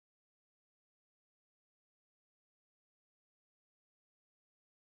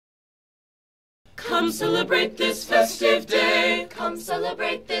Come celebrate this festive day. Come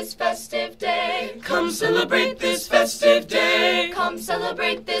celebrate this festive day. Come celebrate this festive day. Come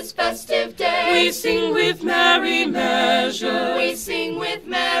celebrate this festive day. We sing with merry measure. We sing with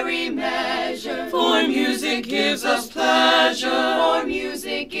merry measure. For music gives us pleasure. For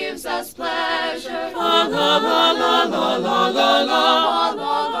music gives us pleasure. La la la la la la la la. La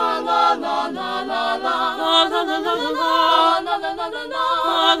la la la la la la la. La la la la la la. La la la la la.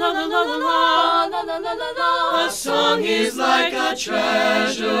 La la la la la la. La la la la la. A song is like a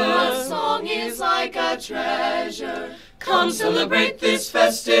treasure. A song is like a treasure. Come celebrate this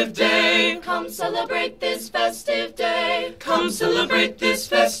festive day. Come celebrate this festive day. Come celebrate this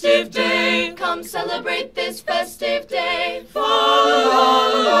festive day. Come celebrate this festive day. Fa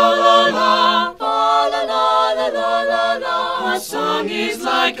la la la la. Fa la la la la la la. A song is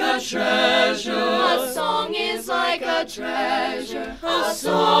like a treasure. A song is like a treasure. A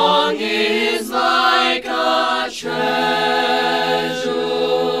song is like a treasure.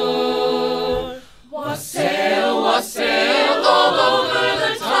 Wassail, all over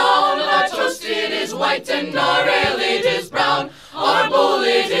the town. Our toast it is white and our ale it is brown. Our bowl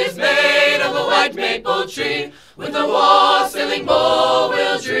it is made of a white maple tree. With a wassailing bowl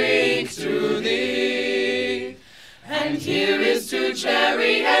we'll drink to thee. And here is to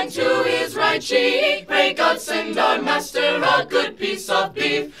Cherry and to his right cheek. Pray God send our master a good piece of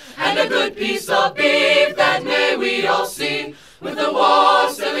beef, and a good piece of beef that may we all see. With a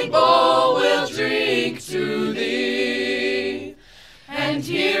wassailing bowl we'll drink to thee. And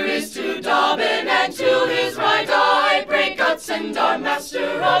here is to Dobbin and to his right eye. Pray God send our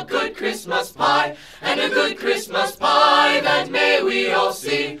master a good Christmas pie, and a good Christmas pie that may we all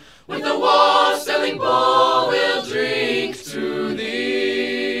see. With a wassailing bowl we'll drink to thee.